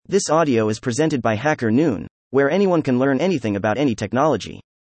This audio is presented by Hacker Noon, where anyone can learn anything about any technology.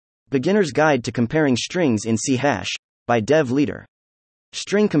 Beginner's Guide to Comparing Strings in C#, by Dev Leader.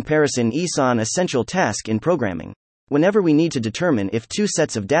 String comparison is an essential task in programming. Whenever we need to determine if two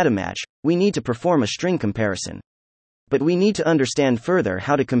sets of data match, we need to perform a string comparison. But we need to understand further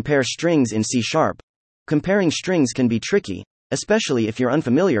how to compare strings in C#. Comparing strings can be tricky, especially if you're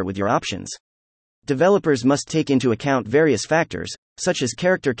unfamiliar with your options. Developers must take into account various factors, such as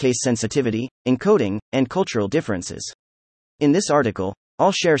character case sensitivity, encoding, and cultural differences. In this article,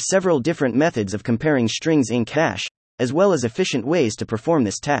 I'll share several different methods of comparing strings in C#, as well as efficient ways to perform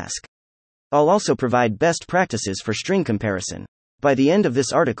this task. I'll also provide best practices for string comparison. By the end of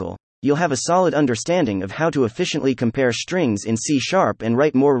this article, you'll have a solid understanding of how to efficiently compare strings in C# and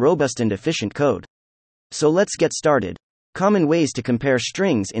write more robust and efficient code. So let's get started. Common ways to compare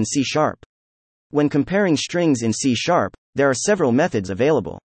strings in C#. When comparing strings in C#, there are several methods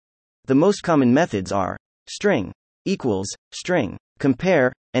available. The most common methods are string equals string,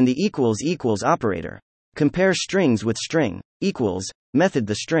 compare, and the equals operator. Compare strings with string equals method.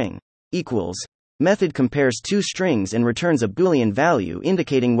 The string equals method compares two strings and returns a Boolean value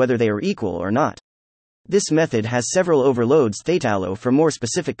indicating whether they are equal or not. This method has several overloads theta for more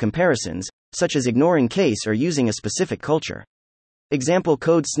specific comparisons, such as ignoring case or using a specific culture. Example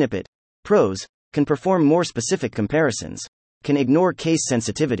code snippet. Pros can perform more specific comparisons, can ignore case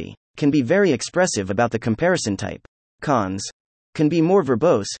sensitivity, can be very expressive about the comparison type. Cons can be more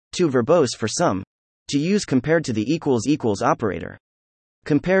verbose, too verbose for some, to use compared to the equals operator.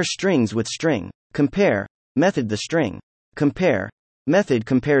 Compare strings with string. Compare method. The string compare method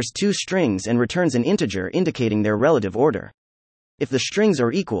compares two strings and returns an integer indicating their relative order. If the strings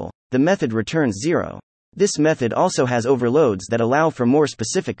are equal, the method returns 0. This method also has overloads that allow for more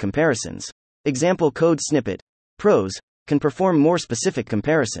specific comparisons. Example code snippet. Pros can perform more specific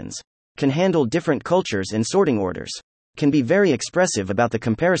comparisons, can handle different cultures and sorting orders, can be very expressive about the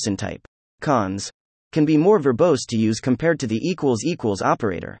comparison type. Cons can be more verbose to use compared to the equals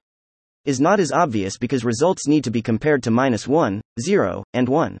operator. Is not as obvious because results need to be compared to -1, 0, and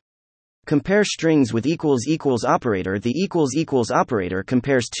 1. Compare strings with equals operator. The equals operator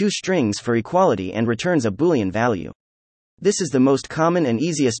compares two strings for equality and returns a Boolean value. This is the most common and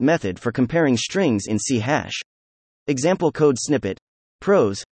easiest method for comparing strings in C#. Example code snippet.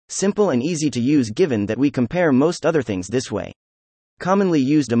 Pros, simple and easy to use given that we compare most other things this way. Commonly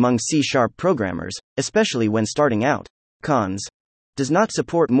used among C# programmers, especially when starting out. Cons does not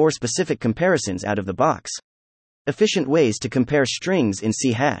support more specific comparisons out of the box. Efficient ways to compare strings in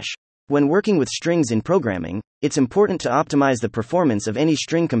C#. When working with strings in programming, it's important to optimize the performance of any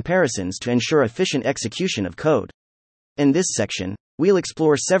string comparisons to ensure efficient execution of code. In this section, we'll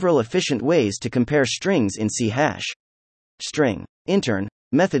explore several efficient ways to compare strings in C#. String intern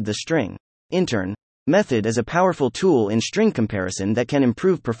method. The string intern method is a powerful tool in string comparison that can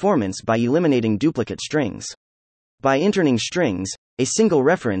improve performance by eliminating duplicate strings. By interning strings, a single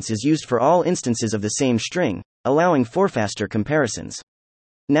reference is used for all instances of the same string, allowing for faster comparisons.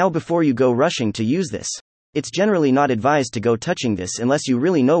 Now before you go rushing to use this, it's generally not advised to go touching this unless you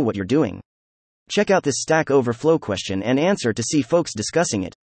really know what you're doing. Check out this Stack Overflow question and answer to see folks discussing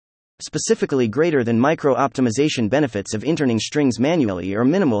it. Specifically, greater than micro optimization benefits of interning strings manually are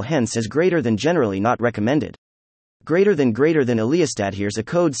minimal, hence as greater than generally not recommended. Greater than Eliastat. Here's a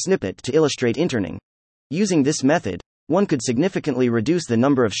code snippet to illustrate interning. Using this method, one could significantly reduce the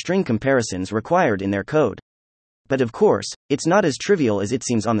number of string comparisons required in their code. But of course, it's not as trivial as it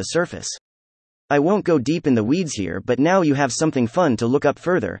seems on the surface. I won't go deep in the weeds here, but now you have something fun to look up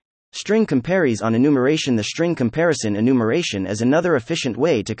further. String compares on enumeration. The string comparison enumeration is another efficient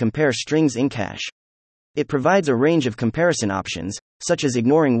way to compare strings in C#. It provides a range of comparison options, such as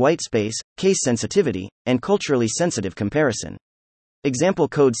ignoring whitespace, case sensitivity, and culturally sensitive comparison. Example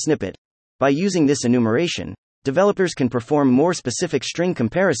code snippet. By using this enumeration, developers can perform more specific string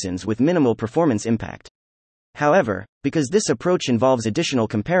comparisons with minimal performance impact. However, because this approach involves additional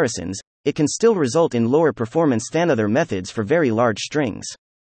comparisons, it can still result in lower performance than other methods for very large strings.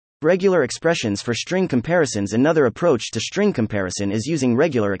 Regular expressions for string comparisons. Another approach to string comparison is using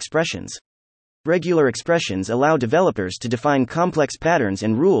regular expressions. Regular expressions allow developers to define complex patterns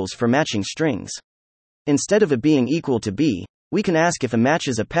and rules for matching strings. Instead of a being equal to B, we can ask if a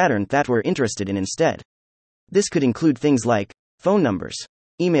matches a pattern that we're interested in instead. This could include things like phone numbers,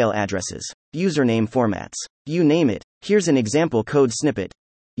 email addresses, username formats, you name it. Here's an example code snippet.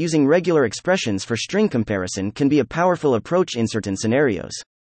 Using regular expressions for string comparison can be a powerful approach in certain scenarios.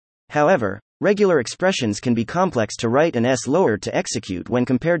 However, regular expressions can be complex to write and slower to execute when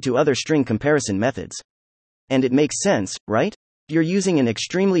compared to other string comparison methods. And it makes sense, right? You're using an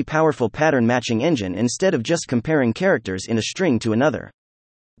extremely powerful pattern matching engine instead of just comparing characters in a string to another.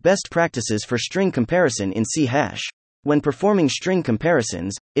 Best practices for string comparison in C#. When performing string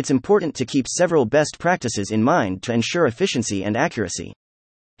comparisons, it's important to keep several best practices in mind to ensure efficiency and accuracy.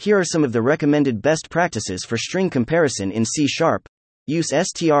 Here are some of the recommended best practices for string comparison in C#. Use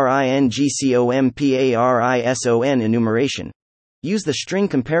string comparison enumeration. Use the string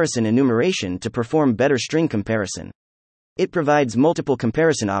comparison enumeration to perform better string comparison. It provides multiple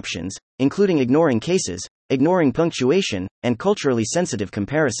comparison options, including ignoring cases, ignoring punctuation, and culturally sensitive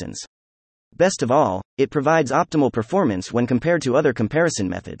comparisons. Best of all, it provides optimal performance when compared to other comparison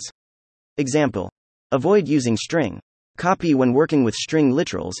methods. Example. Avoid using string copy when working with string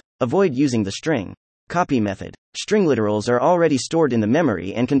literals. Avoid using the string copy method. String literals are already stored in the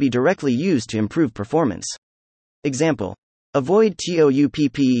memory and can be directly used to improve performance. Example. Avoid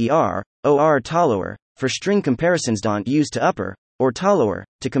toupper, or tolower, for string comparisons. Don't use to upper, or tolower,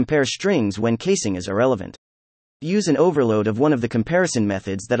 to compare strings when casing is irrelevant. Use an overload of one of the comparison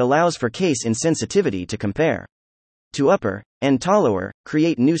methods that allows for case insensitivity to compare. To upper, and tolower,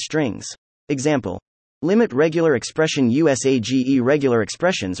 create new strings. Example. Limit regular expression usage. Regular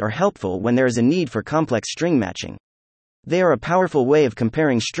expressions are helpful when there is a need for complex string matching. They are a powerful way of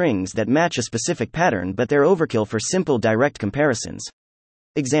comparing strings that match a specific pattern, but they're overkill for simple direct comparisons.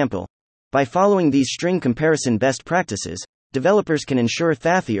 Example. By following these string comparison best practices, developers can ensure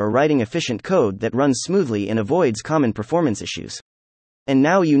Thathy or writing efficient code that runs smoothly and avoids common performance issues. And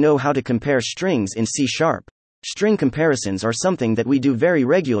now you know how to compare strings in C#. String comparisons are something that we do very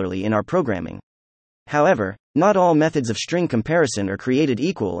regularly in our programming. However, not all methods of string comparison are created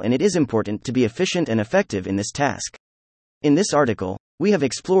equal, and it is important to be efficient and effective in this task. In this article, we have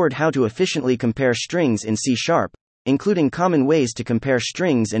explored how to efficiently compare strings in C#, including common ways to compare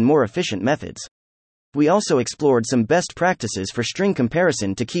strings and more efficient methods. We also explored some best practices for string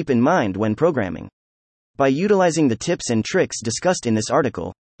comparison to keep in mind when programming. By utilizing the tips and tricks discussed in this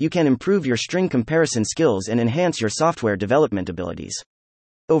article, you can improve your string comparison skills and enhance your software development abilities.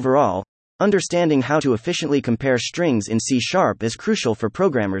 Overall, understanding how to efficiently compare strings in C# is crucial for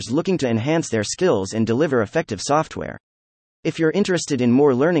programmers looking to enhance their skills and deliver effective software. If you're interested in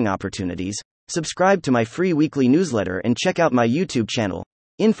more learning opportunities, subscribe to my free weekly newsletter and check out my YouTube channel.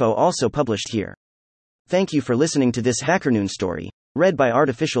 Info also published here. Thank you for listening to this HackerNoon story, read by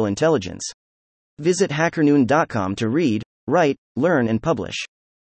Artificial Intelligence. Visit hackerNoon.com to read, write, learn, and publish.